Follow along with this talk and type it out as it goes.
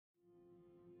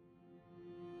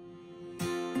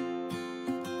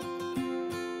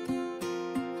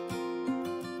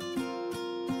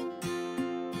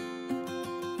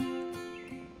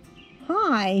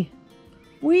Hi,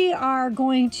 we are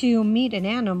going to meet an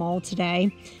animal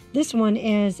today. This one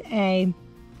is a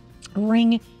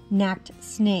ring-necked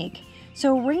snake.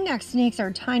 So ring-necked snakes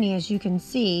are tiny, as you can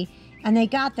see, and they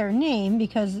got their name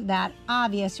because of that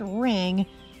obvious ring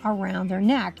around their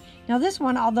neck. Now this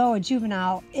one, although a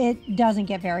juvenile, it doesn't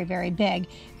get very, very big,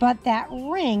 but that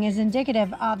ring is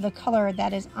indicative of the color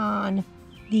that is on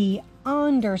the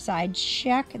underside.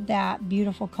 Check that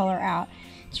beautiful color out.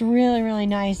 It's really, really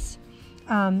nice,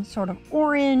 sort of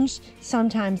orange.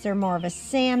 Sometimes they're more of a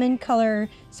salmon color.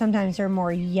 Sometimes they're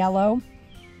more yellow.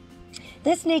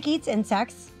 This snake eats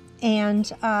insects, and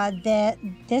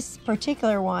this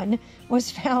particular one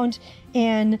was found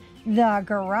in the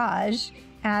garage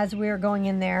as we were going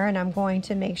in there, and I'm going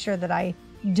to make sure that I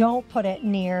don't put it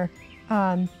near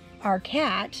our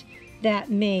cat that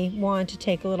may want to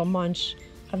take a little munch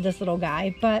of this little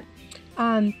guy. But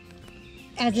as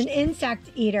an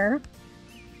insect eater,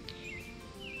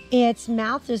 its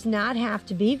mouth does not have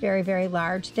to be very, very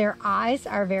large. Their eyes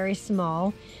are very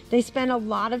small. They spend a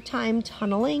lot of time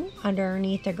tunneling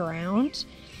underneath the ground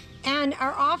and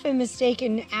are often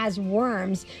mistaken as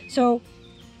worms. So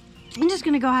I'm just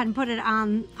going to go ahead and put it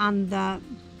on the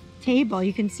table.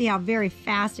 You can see how very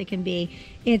fast it can be.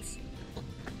 Its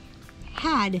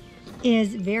head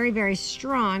is very, very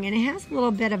strong, and it has a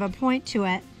little bit of a point to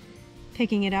it.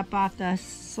 Picking it up off the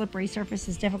slippery surface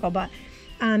is difficult, but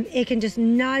it can just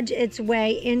nudge its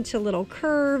way into little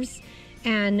curves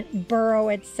and burrow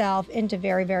itself into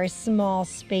very, very small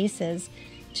spaces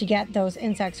to get those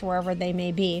insects wherever they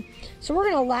may be. So we're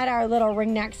going to let our little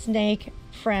ring-necked snake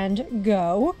friend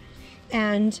go,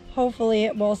 and hopefully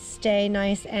it will stay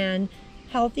nice and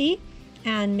healthy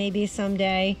and maybe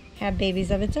someday have babies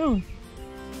of its own.